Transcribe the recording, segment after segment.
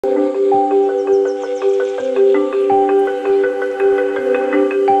What's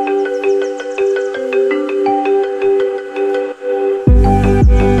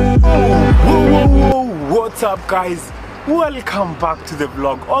up, guys? Welcome back to the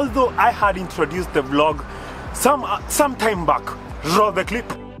vlog. Although I had introduced the vlog some time back. Roll the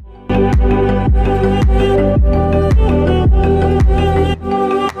clip.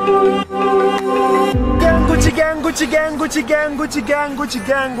 Gucci gang, Gucci gang, Gucci gang, Gucci gang, Gucci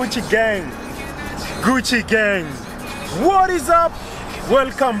gang, Gucci gang, Gucci gang. What is up?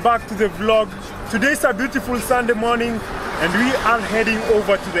 Welcome back to the vlog. Today's a beautiful Sunday morning and we are heading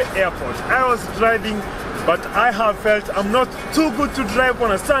over to the airport. I was driving, but I have felt I'm not too good to drive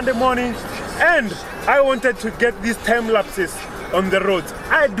on a Sunday morning, and I wanted to get these time lapses on the roads.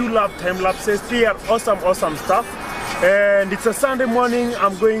 I do love time lapses. They are awesome stuff. And it's a Sunday morning.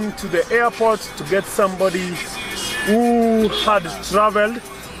 I'm going to the airport to get somebody who had traveled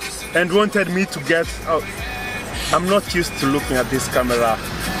and wanted me to get out. I'm not used to looking at this camera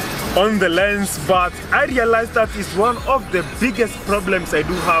on the lens, but I realized that is one of the biggest problems I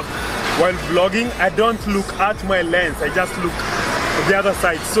do have while vlogging. I don't look at my lens, I just look at the other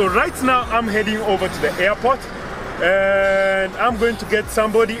side. So right now I'm heading over to the airport and I'm going to get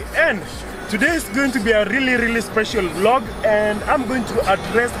somebody, and today is going to be a really special vlog, and I'm going to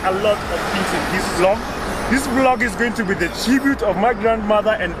address a lot of things in this vlog. This vlog is going to be the tribute of my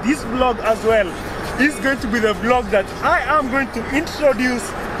grandmother, and this vlog as well is going to be the vlog that I am going to introduce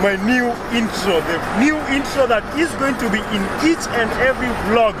my new intro. The new intro that is going to be in each and every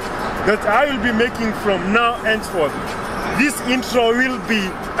vlog that I will be making from now henceforth. This intro will be,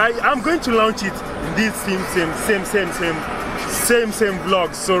 I'm going to launch it in this same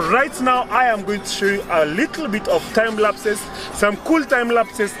vlog. So right now I am going to show you a little bit of time lapses, some cool time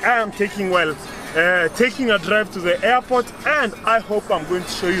lapses I am taking while taking a drive to the airport, and I hope I'm going to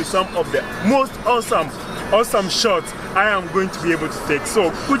show you some of the most awesome shots I am going to be able to take.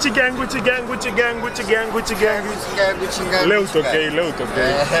 So Gucci gang, Gucci gang, Gucci gang, Gucci gang, Gucci gang, Gucci gang, Gucci gang, Gucci gang,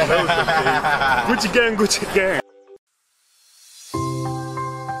 Gucci gang, Gucci gang.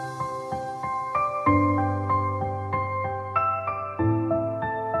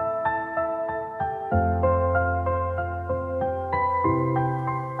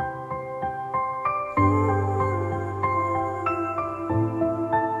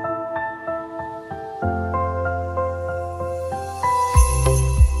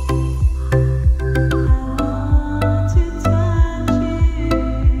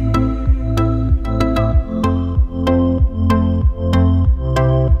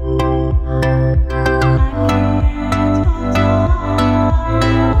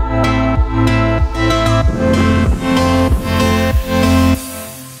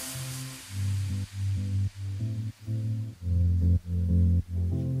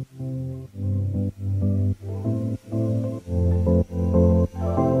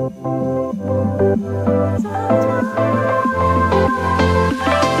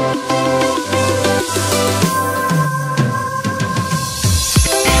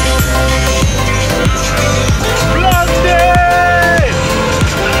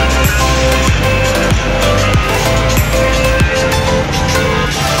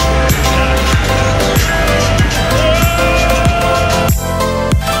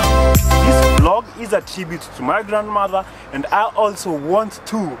 A tribute to my grandmother, and I also want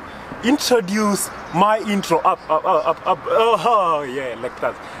to introduce my intro oh yeah, like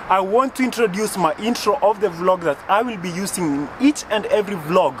that. I want to introduce my intro of the vlog that I will be using in each and every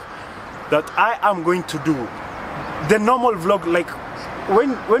vlog that I am going to do. The normal vlog, like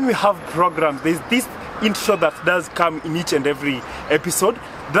when we have programs, there's this intro that does come in each and every episode.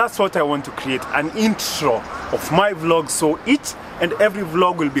 That's what I want to create, an intro of my vlog. So each and every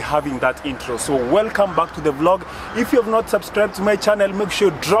vlog will be having that intro. So welcome back to the vlog. If you have not subscribed to my channel, make sure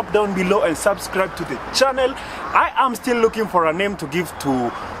you drop down below and subscribe to the channel. I am still looking for a name to give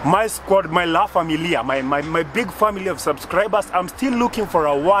to my squad, my La Familia, my big family of subscribers. I'm still looking for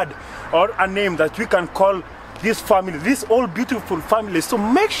a word or a name that we can call this family, this all beautiful family. So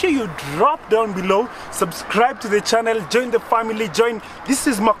make sure you drop down below, subscribe to the channel, join the family, this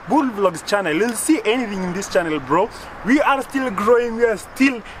is Maqbul Vlogs channel. You'll see anything in this channel, bro. We are still growing, we are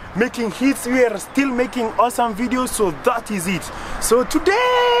still making hits, we are still making awesome videos. So that is it. So today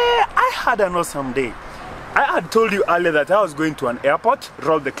I had an awesome day. I had told you earlier that I was going to an airport.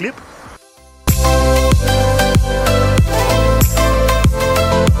 Roll the clip.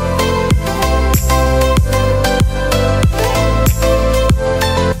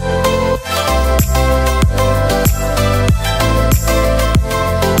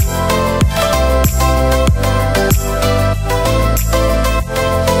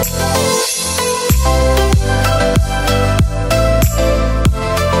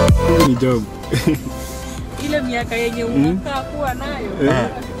 job. Ile miaka yenye unakaa kuwa nayo.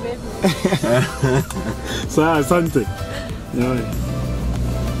 Sawa, asante.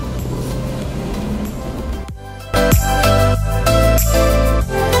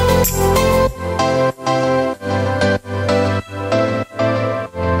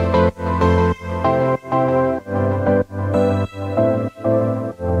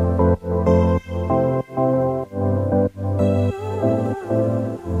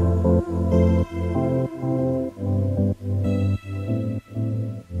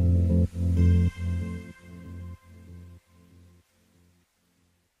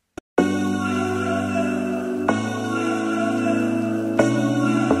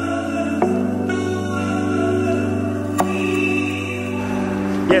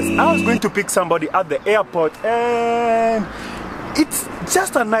 Yes, I was going to pick somebody at the airport, and it's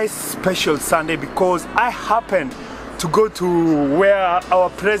just a nice special Sunday because I happened to go to where our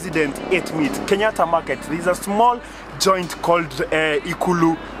president ate meat, Kenyatta Market. There's a small joint called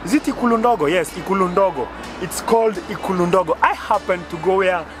Ikulu. Is it Ikulu Ndogo? Yes, Ikulu Ndogo. It's called Ikulu Ndogo. I happened to go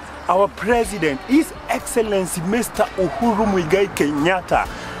where our president, His Excellency Mr. Uhuru Muigai Kenyatta,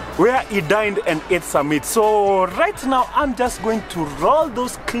 where he dined and ate some meat. So right now I'm just going to roll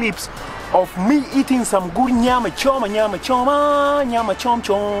those clips of me eating some good nyama choma, nyama choma, nyama chom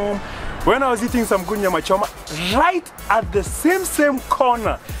chom. When I was eating some good nyama choma, right at the same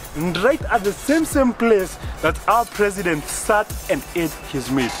corner, and right at the same place that our president sat and ate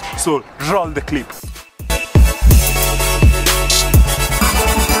his meat. So roll the clip.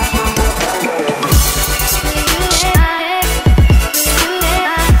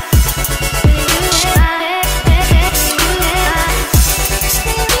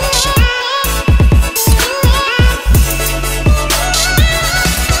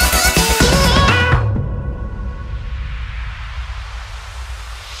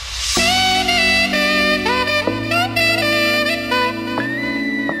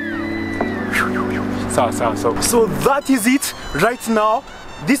 So that is it right now.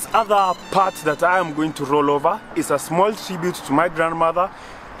 This other part that I am going to roll over is a small tribute to my grandmother.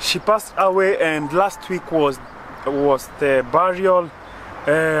 She passed away, and last week was the burial,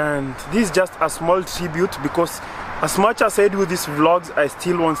 and this is just a small tribute because as much as I do these vlogs, I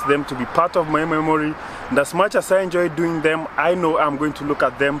still want them to be part of my memory, and as much as I enjoy doing them, I know I'm going to look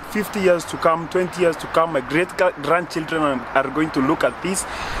at them 50 years to come, 20 years to come. My great grandchildren are going to look at this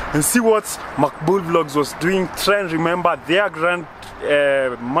and see what Maqbul Vlogs was doing, try and remember their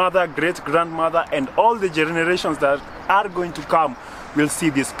grandmother, great grandmother, and all the generations that are going to come will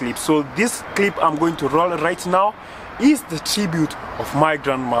see this clip. So this clip I'm going to roll right now is the tribute of my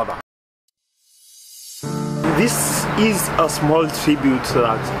grandmother. This is a small tribute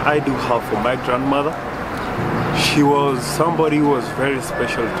that I do have for my grandmother. She was somebody who was very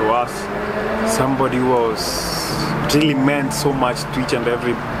special to us. Somebody who was really meant so much to each and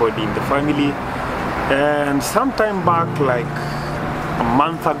everybody in the family. And sometime back, like a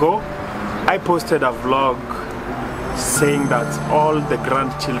month ago, I posted a vlog saying that all the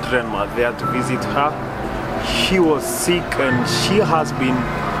grandchildren were there to visit her. She was sick and she has been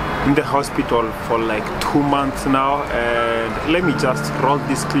in the hospital for like 2 months now, and let me just roll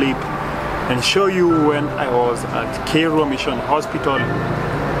this clip and show you when I was at Cairo Mission Hospital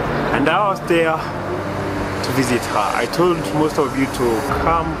and I was there to visit her. I told most of you to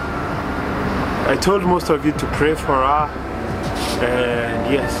come, I told most of you to pray for her,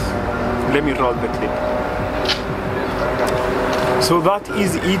 and yes, let me roll the clip. So that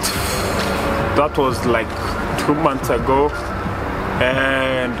is it. That was like 2 months ago.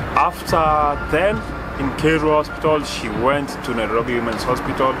 And after then, in Cairo Hospital, she went to Nairobi Women's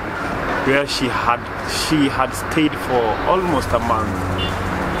Hospital, where she had stayed for almost a month.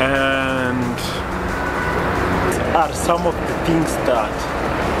 And these are some of the things that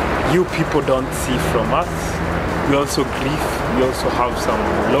you people don't see from us. We also grieve, we also have some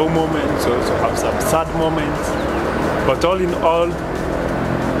low moments, we also have some sad moments. But all in all,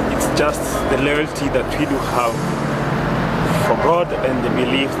 it's just the loyalty that we do have for God and the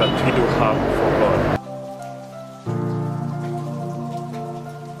belief that we do have for God.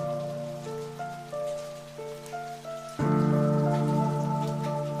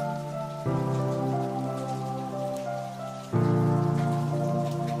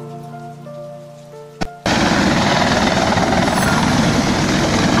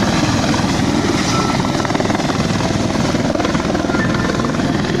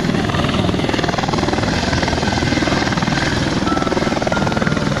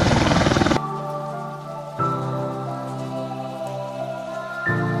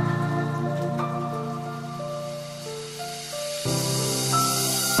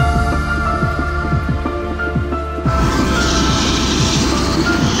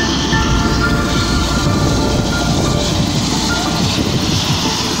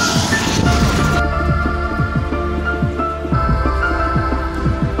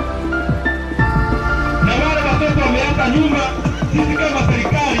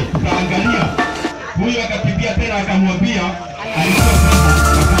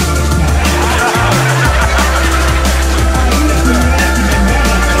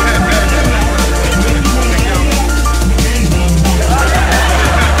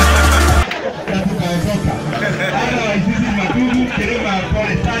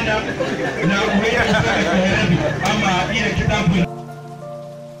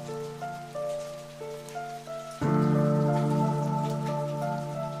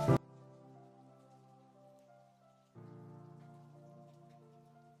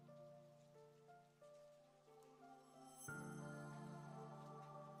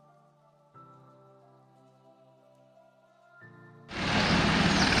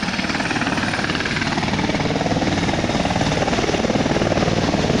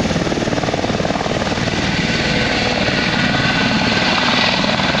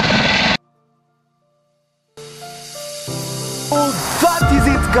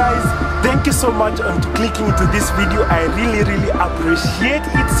 guys, thank you so much on clicking into this video. I really appreciate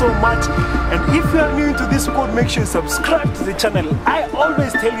it so much. And if you are new to this code, make sure you subscribe to the channel. I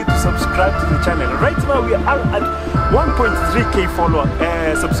always tell you to subscribe to the channel. Right now we are at 1.3k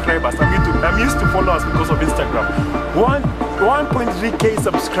subscribers. I'm used to followers because of Instagram. 1.3k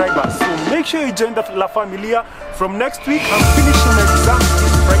subscribers. So make sure you join the La Familia. From next week, I'm finishing my exam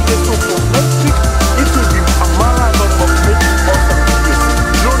this Friday. So from next week, it will be a marathon of making awesome videos.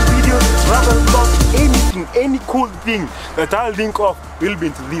 Drone videos, travel vlogs, anything, any cool thing that I'll think of will be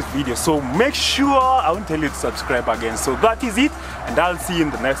into this video. So make sure, I won't tell you to subscribe again. So that is it, and I'll see you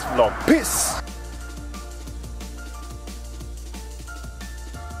in the next vlog. Peace.